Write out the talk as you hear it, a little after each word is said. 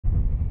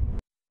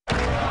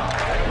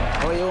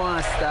How you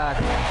want to start?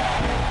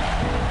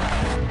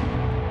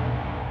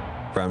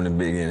 From the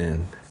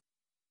beginning.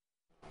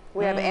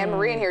 We have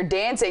Anne-Marie in here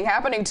dancing,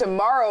 happening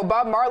tomorrow.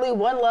 Bob Marley,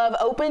 One Love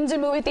opens in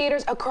movie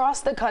theaters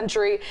across the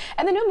country.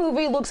 And the new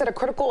movie looks at a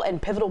critical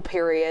and pivotal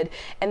period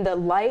in the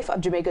life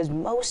of Jamaica's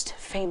most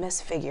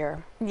famous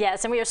figure.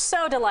 Yes, and we are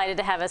so delighted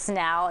to have us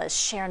now as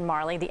Sharon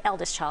Marley, the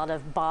eldest child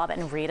of Bob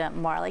and Rita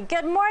Marley.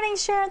 Good morning,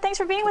 Sharon. Thanks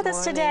for being with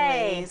us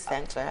today. Ladies.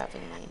 Thanks for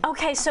having me.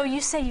 Okay, so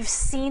you say you've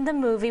seen the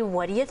movie.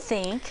 What do you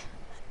think?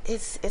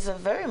 It's a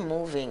very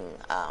moving.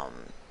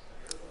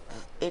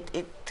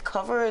 It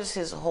covers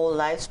his whole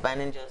lifespan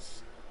in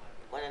just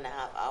 1.5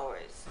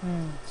 hours.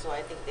 So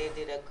I think they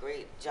did a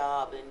great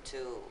job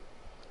into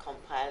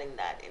compiling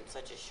that in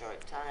such a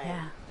short time.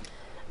 Yeah.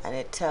 And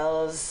it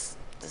tells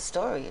the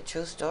story, a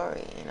true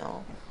story, you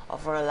know,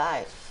 of her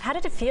life. How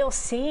did it feel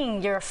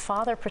seeing your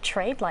father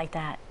portrayed like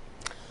that?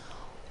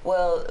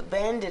 Well,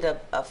 Ben did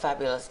a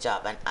fabulous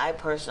job, and I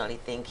personally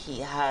think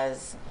he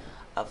has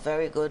a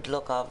very good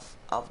look of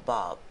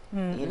Bob,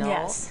 you know?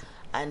 Yes.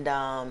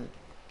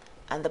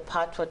 And the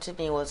patois to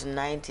me was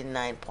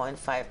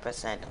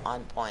 99.5%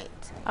 on point.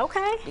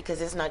 Okay.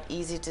 Because it's not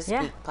easy to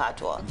speak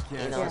patois,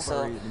 you know.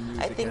 So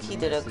I think he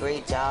did a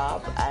great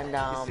job, and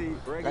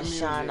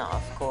Lashana,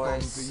 of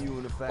course,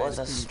 was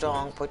a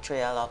strong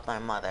portrayal of my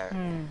mother.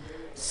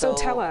 So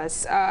tell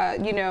us,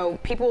 you know,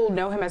 people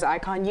know him as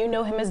icon. You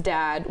know him as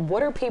dad.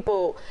 What are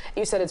people?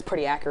 You said it's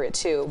pretty accurate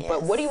too. Yes.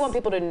 But what do you want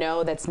people to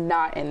know that's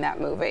not in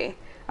that movie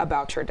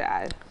about your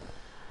dad?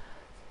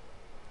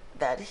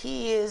 That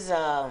he is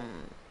a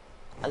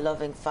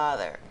loving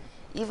father,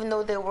 even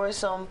though there were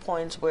some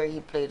points where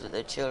he played with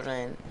the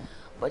children,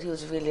 but he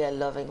was really a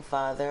loving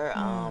father.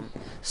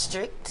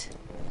 Strict,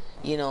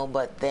 you know,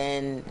 but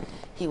then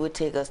he would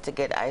take us to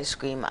get ice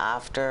cream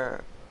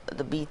after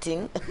the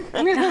beating.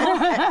 You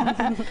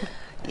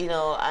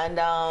know, and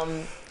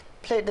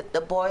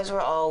the boys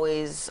were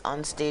always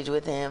on stage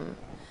with him.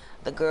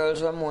 The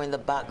girls were more in the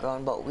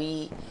background, but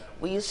we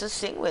used to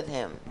sing with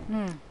him,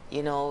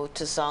 you know,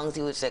 to songs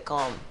he would say,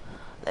 "Come,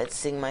 let's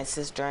sing My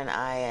Sister and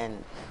I,"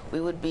 and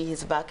we would be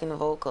his backing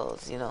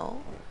vocals, you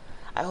know.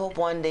 I hope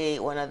one day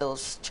one of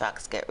those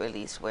tracks get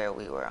released where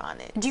we were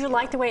on it. Do you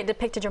like the way it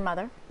depicted your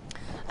mother?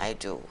 I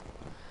do.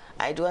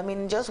 I do. I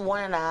mean, just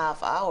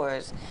 1.5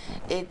 hours,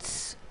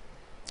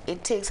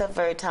 it takes a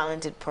very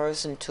talented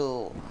person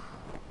to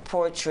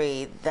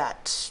portray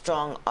that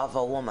strong of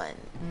a woman,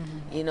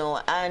 you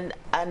know, and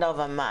of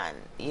a man.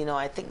 You know,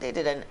 I think they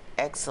did an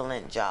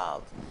excellent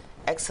job.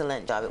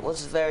 Excellent job. It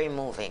was very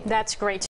moving. That's great.